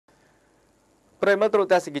ប្រិមត្ត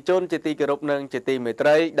ទស្សនិកជនជាទីគោរពនិងជាទីមេត្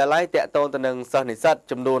រីដែលឡាយតាក់ទងទៅនឹងសិស្សនិស្សិត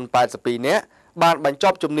ចំនួន82នាក់បានបញ្ច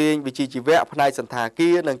ប់ជំនាញវិជ្ជាជីវៈផ្នែកសន្តាគា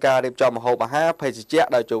រនិងការរៀបចំម្ហូបអាហារភេសជ្ជៈ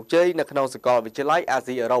ដោយជោគជ័យនៅក្នុងសាកលវិទ្យាល័យអា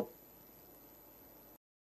ស៊ីអឺរ៉ុប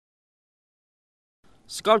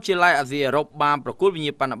សាកលវិទ្យាល័យអាស៊ីអឺរ៉ុបបានប្រគល់វិញ្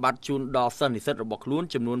ញាបនបត្រជូនដល់សិស្សនិស្សិតរបស់ខ្លួន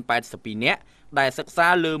ចំនួន82នាក់ដែលសិក្សា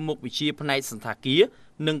លើមុខវិជ្ជាផ្នែកសន្តាគារ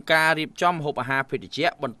និងការរៀបចំម្ហូបអាហារភេសជ្ជៈ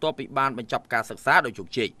បន្ទាប់ពីបានបញ្ចប់ការសិក្សាដោយជោគ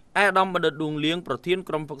ជ័យអាដាមបណ្ឌិតដួងលៀងប្រធាន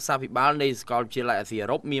ក្រុមប្រឹក្សាភិបាលនៃសាកលវិទ្យាល័យអាស៊ីអឺ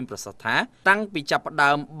រ៉ុបមានប្រសាសន៍ថាតាំងពីចាប់ផ្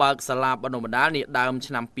ដើមបើកសាលាបណ្ដុះបណ្ដាលនាដើម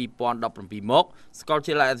ឆ្នាំ2017មកសាកលវិទ្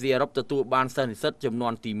យាល័យអាស៊ីអឺរ៉ុបទទួលបានសិស្សនិស្សិតចំនួ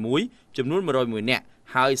នទី1ចំនួន101នាក់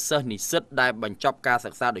ហើយសិស្សនិស្សិតដែលបញ្ចប់ការ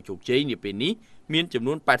សិក្សាដោយជោគជ័យនាពេលនេះមានចំ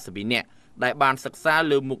នួន82នាក់ដែលបានសិក្សា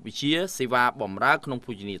លើមុខវិជ្ជាសេវាបម្រើក្នុង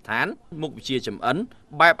ភោជនីយដ្ឋានមុខវិជ្ជាចម្អិន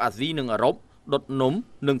បែបអាស៊ីនិងអឺរ៉ុបដុតនំ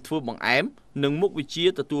និងធ្វើបង្អែមនិងមុខវិជ្ជា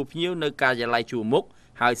ទទួលភ្ញៀវនៅការិយាល័យជួរមុខ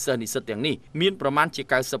ហើយសិស្សនិស្សិតទាំងនេះមានប្រមាណជា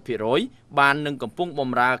 90% បាននឹងកំពុងប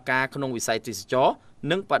ម្រើការក្នុងវិស័យទេសចរណ៍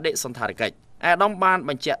និងបដិសណ្ឋារកិច្ចអាដាមបាន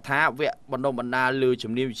បញ្ជាក់ថាវគ្គបណ្ដុះបណ្ដាលលើ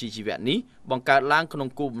ជំនាញវិជ្ជាជីវៈនេះបង្កើតឡើងក្នុង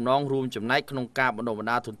គោលបំណងរួមចំណែកក្នុងការបណ្ដុះបណ្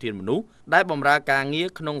ដាលធនធានមនុស្សដែលបម្រើការងារ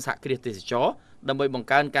ក្នុងសហគ្រាសទេសចរណ៍ដើម្បីបង្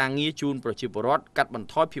កើនការងារជូនប្រជាពលរដ្ឋកាត់បន្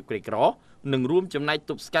ថយភាពក្រីក្រនិងរួមចំណែក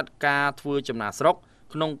ទប់ស្កាត់ការធ្វើចំណាកស្រុក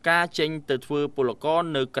ក្នុងការចេញទៅធ្វើពលករ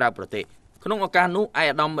នៅក្រៅប្រទេសក្នុងឱកាសនោះឯក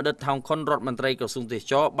ឧត្តមបណ្ឌិតថោងខុនរដ្ឋមន្ត្រីក្រសួងទេស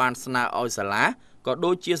ចរបានស្នើឲ្យសាលាក៏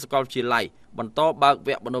ដូចជាសាកលវិទ្យាល័យបន្តបើកវ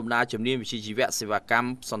គ្គបណ្ដុះបណ្ដាលជំនាញវិជ្ជាជីវៈសេវាកម្ម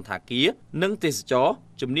សន្តាគារនិងទេសចរ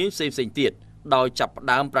ជំនាញផ្សេងៗទៀតដោយចាប់ផ្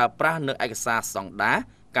ដើមប្រើប្រាស់នៅឯកសារស្តង់ដារ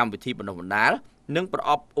កម្មវិធីបណ្ដុះបណ្ដាលនិងប្រ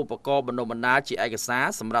អប់ឧបករណ៍បណ្ដុះបណ្ដាលជាឯកសារ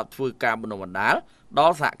សម្រាប់ធ្វើការបណ្ដុះបណ្ដាលដ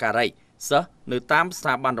ល់សហការីសិស្សនៅតាមស្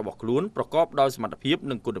ថាប័នរបស់ខ្លួនប្រកបដោយសមត្ថភាព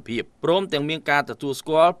និងគុណភាពព្រមទាំងមានការទទួលស្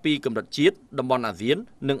គាល់ពីកម្រិតជាតិតំបន់អាស៊ាន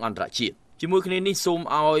និងអន្តរជាតិជាមួយគ្នានេះសូម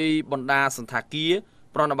ឲ្យបណ្ដាសន្តាគារ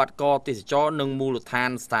ប្រណិប័តករទេសចរនិងមូលដ្ឋាន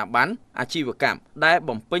ស្ថាប័នអាជីវកម្មដែល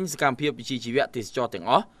បំពេញសកម្មភាពវិជ្ជាជីវៈទេសចរទាំង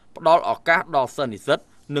អស់ផ្ដល់ឱកាសដល់សិស្សនិស្សិត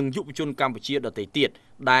និងយុវជនកម្ពុជាដទៃទៀត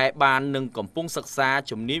ដែលបាននឹងកំពុងសិក្សា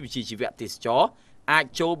ជំនាញវិជ្ជាជីវៈទេសចរអាច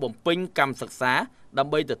ចូលបំពេញកម្មសិក្សាដើ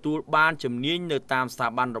ម្បីទទួលបានជំនាញនៅតាមស្ថា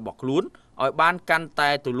ប័នរបស់ខ្លួនឲ្យបានកាន់តែ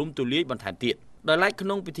ទូលំទូលាយបន្ថែមទៀតដោយឡែកក្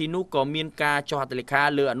នុងពិធីនោះក៏មានការចុះហត្ថលេខា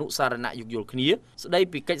លើអនុសារណៈយោគយល់គ្នាស្ដី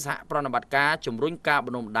ពីកិច្ចសហប្រតិបត្តិការជំរុញការប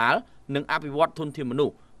ណ្ដុះបណ្ដាលនិងអភិវឌ្ឍធនធានមនុ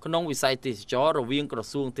ស្សក្នុងវិស័យទេសចររវាងក្រ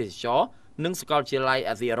សួងទេសចរនិងសាកលវិទ្យាល័យ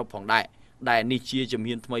អាស៊ីអឺរ៉ុបផងដែរដែលនេះជាជំ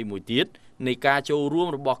ហានថ្មីមួយទៀតនៃការចូលរួម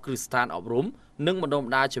របស់គ្រឹះស្ថានអប់រំនិងបណ្ដុះប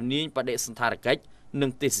ណ្ដាលជំនាញបដិសណ្ឋារកិច្ចនិ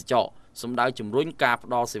ងទេសចរសម្ដៅជំរុញការផ្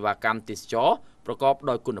ដល់សេវាកម្មទេសចរប្រកប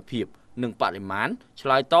ដោយគុណភាពនិងបរិមាណឆ្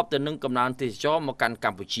លើយតបទៅនឹងកំណើនទេសចរមកកាន់ក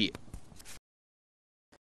ម្ពុជា